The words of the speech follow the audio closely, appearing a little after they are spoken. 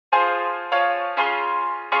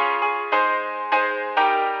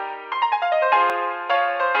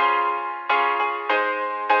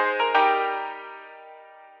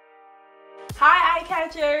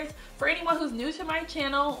Patchers. For anyone who's new to my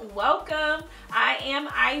channel, welcome. I am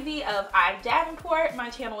Ivy of Davenport. My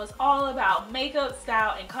channel is all about makeup,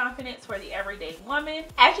 style, and confidence for the everyday woman.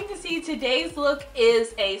 As you can see, today's look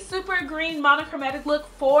is a super green monochromatic look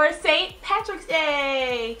for St. Patrick's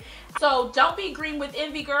Day. So don't be green with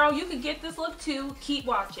envy, girl. You can get this look too. Keep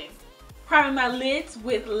watching. Priming my lids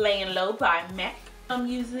with Layin Low by MAC. I'm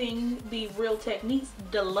using the Real Techniques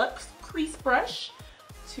Deluxe Crease Brush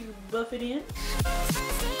to buff it in.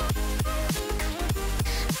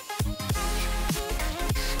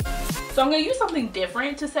 So I'm going to use something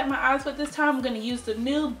different to set my eyes with this time. I'm going to use the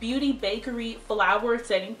new Beauty Bakerie Flower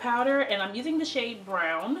Setting Powder, and I'm using the shade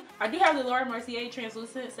Brown. I do have the Mercier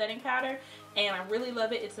Translucent Setting Powder, and I really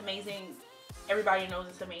love it. It's amazing. Everybody knows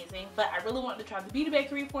it's amazing, but I really wanted to try the Beauty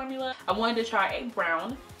Bakerie formula. I wanted to try a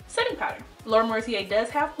brown setting powder. Mercier does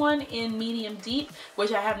have one in medium deep,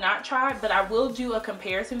 which I have not tried, but I will do a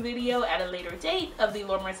comparison video at a later date of the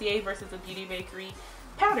Mercier versus the Beauty Bakerie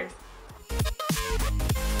powders.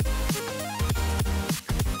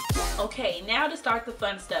 Okay, now to start the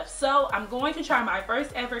fun stuff. So I'm going to try my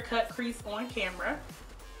first ever cut crease on camera.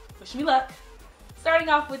 Wish me luck. Starting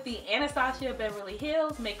off with the Anastasia Beverly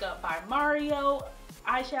Hills Makeup by Mario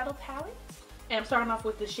eyeshadow palette. And I'm starting off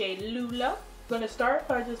with the shade Lula. I'm going to start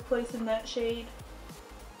by just placing that shade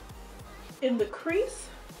in the crease.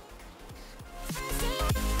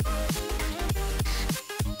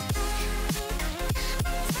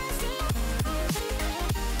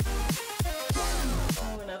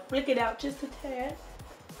 I'm going to flick it out just a tad.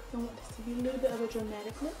 I want this to be a little bit of a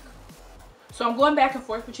dramatic look. So I'm going back and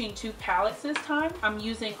forth between two palettes this time. I'm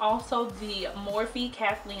using also the Morphe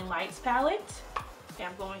Kathleen Lights palette. And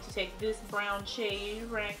I'm going to take this brown shade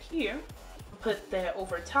right here, put that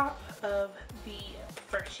over top of the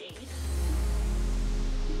first shade.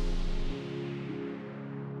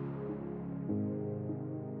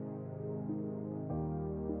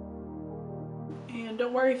 And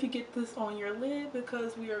don't worry if you get this on your lid,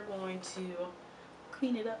 because we are going to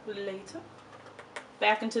clean it up later.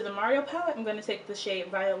 Back into the Mario palette, I'm going to take the shade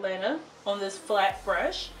Violetta on this flat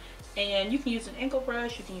brush. And you can use an ankle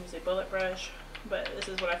brush, you can use a bullet brush, but this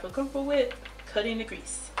is what I feel comfortable with, cutting the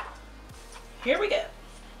crease. Here we go.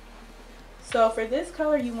 So for this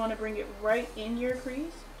color, you want to bring it right in your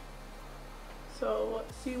crease. So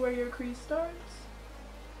see where your crease starts?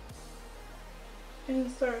 And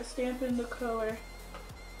start stamping the color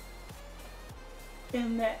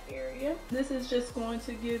in that area. This is just going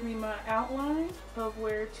to give me my outline of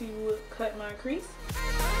where to cut my crease.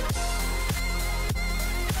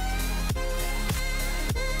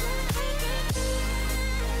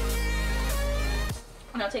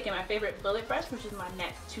 Now taking my favorite bullet brush, which is my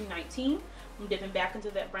MAC 219, I'm dipping back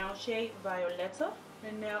into that brown shade Violetta,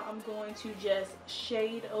 and now I'm going to just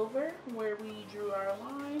shade over where we drew our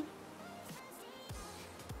line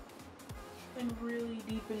and really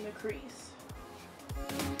deepen the crease.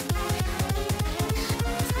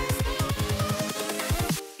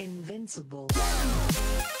 Invincible.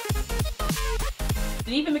 To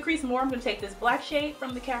deepen the crease more, I'm going to take this black shade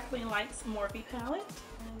from the Kathleen Lights Morphe palette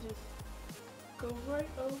and just go right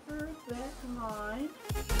over that line.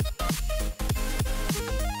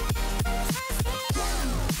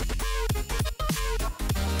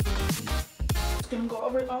 Just going to go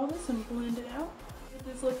over all this and blend it out. With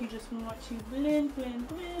this look, you just want to blend, blend,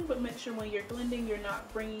 blend, but make sure when you're blending, you're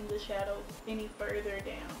not bringing the shadow any further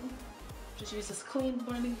down. Just use this clean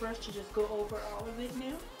blending brush to just go over all of it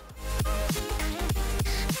now.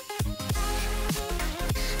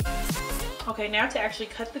 Okay, now to actually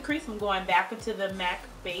cut the crease, I'm going back into the MAC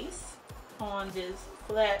base on this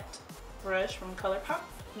flat brush from ColourPop.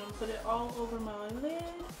 I'm going to put it all over my lid.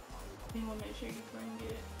 You want to make sure you bring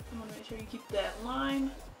it, you want to make sure you keep that line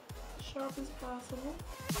sharp as possible.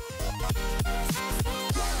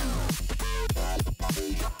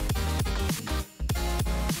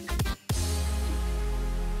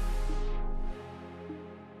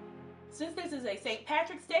 Since this is a St.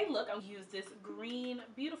 Patrick's Day look, I'll use this green,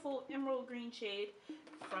 beautiful emerald green shade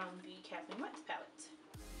from the Kathleen Lights palette.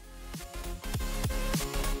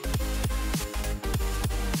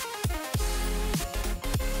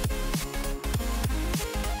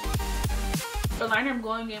 For liner, I'm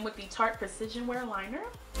going in with the Tarte Precision Wear liner.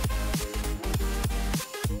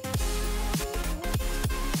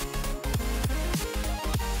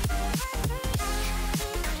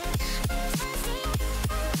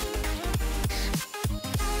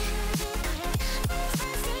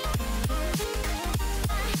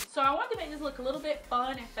 So I wanted to make this look a little bit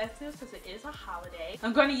fun and festive since it is a holiday.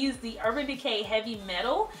 I'm going to use the Urban Decay Heavy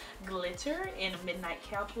Metal Glitter in Midnight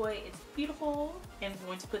Cowboy. It's beautiful, and I'm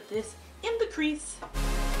going to put this in the crease.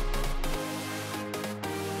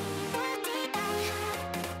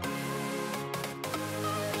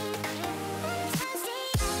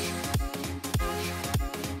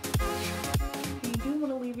 You do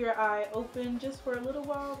want to leave your eye open just for a little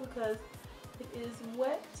while because it is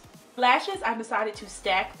wet. Lashes, I decided to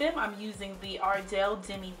stack them. I'm using the Ardell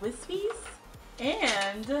Demi Wispies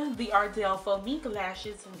and the Ardell Faux Mink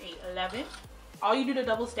Lashes in 811. All you do to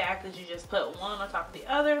double stack is you just put one on top of the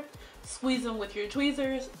other, squeeze them with your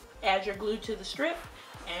tweezers, add your glue to the strip,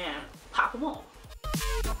 and pop them on.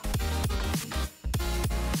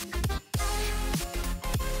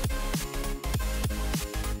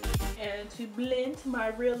 And to blend my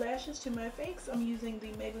real lashes to my face, I'm using the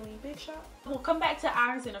Maybelline Big Shot. We'll come back to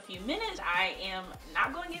eyes in a few minutes. I am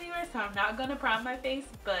not going anywhere, so I'm not going to prime my face,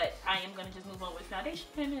 but I am going to just move on with foundation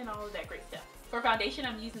and all of that great stuff. For foundation,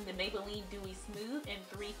 I'm using the Maybelline Dewy Smooth in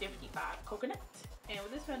 355 Coconut. And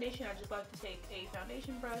with this foundation, I just like to take a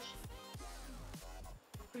foundation brush,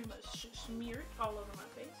 pretty much smear it all over my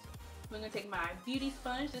face. I'm going to take my beauty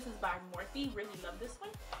sponge. This is by Morphe. Really love this one.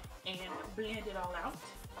 And blend it all out.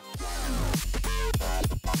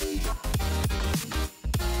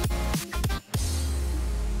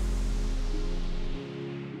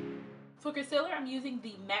 For concealer, I'm using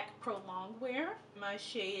the MAC Pro Longwear. My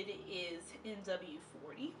shade is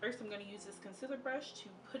NW40. First, I'm going to use this concealer brush to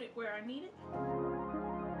put it where I need it.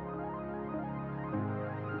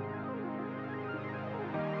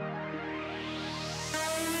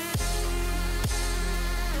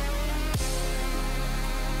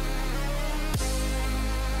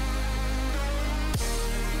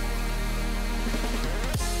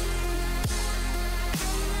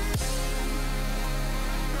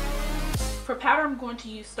 For powder, I'm going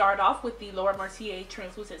to start off with the Laura Mercier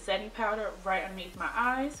translucent setting powder right underneath my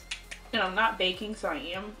eyes. And I'm not baking, so I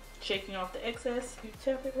am shaking off the excess. You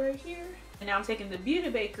tap it right here. And now I'm taking the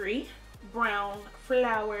Bakerie brown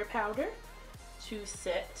flour powder to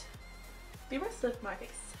set the rest of my face.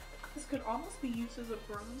 This could almost be used as a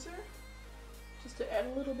bronzer, just to add a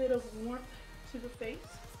little bit of warmth to the face.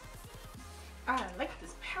 I like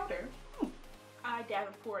this powder. I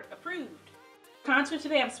Davenport approved. Contour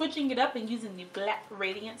today, I'm switching it up and using the Black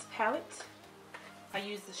Radiance palette. I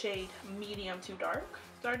use the shade medium to dark.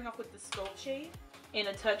 Starting off with the Sculpt shade and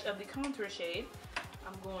a touch of the contour shade,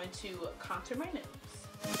 I'm going to contour my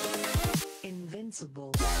nose.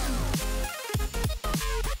 Invincible.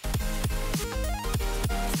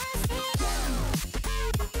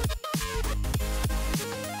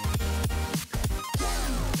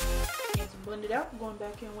 And to blend it out, I'm going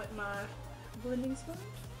back in with my blending sponge.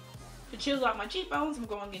 To chisel out my cheekbones, I'm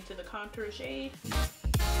going into the contour shade.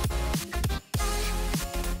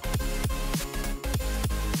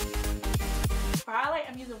 For highlight,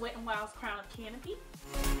 I'm using Wet n Wild's Crown of Canopy.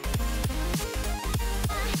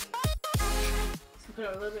 So put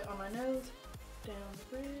a little bit on my nose, down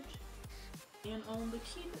the bridge, and on the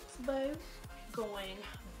cupid's bow. Going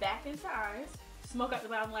back into eyes. Smoke out the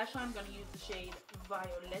bottom lash line, I'm going to use the shade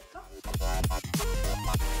Violetta.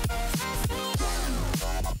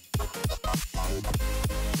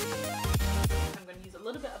 I'm going to use a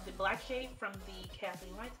little bit of the black shade from the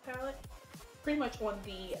Kathleen palette, pretty much on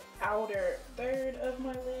the outer third of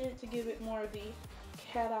my lid to give it more of the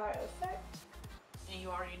cat eye effect. And you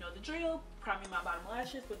already know the drill, priming my bottom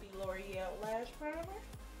lashes with the L'Oreal Lash Primer.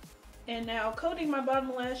 And now coating my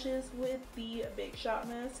bottom lashes with the Big Shot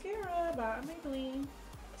Mascara by Maybelline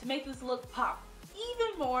to make this look pop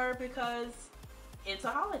even more because it's a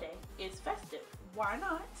holiday, it's festive. Why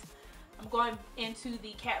not? I'm going into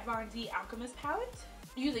the Kat Von D Alchemist Palette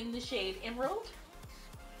using the shade Emerald,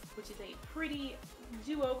 which is a pretty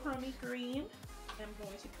duochrome green. I'm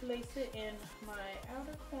going to place it in my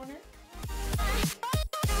outer corner. I'm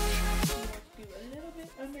going to do a little bit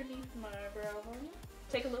underneath my brow bone.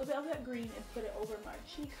 Take a little bit of that green and put it over my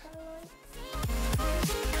cheek highlight.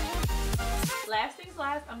 Last things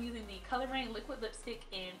last, I'm using the Color Raine liquid lipstick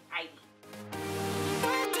in Ivy.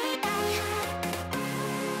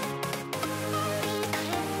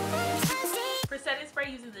 For setting spray,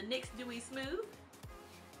 using the NYX Dewy Smooth.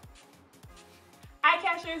 Eye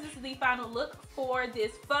cashers, this is the final look for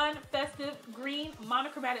this fun, festive, green,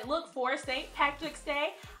 monochromatic look for St. Patrick's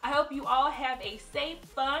Day. I hope you all have a safe,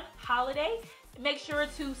 fun holiday. Make sure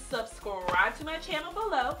to subscribe to my channel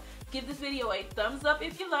below. Give this video a thumbs up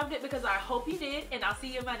if you loved it because I hope you did, and I'll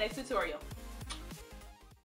see you in my next tutorial.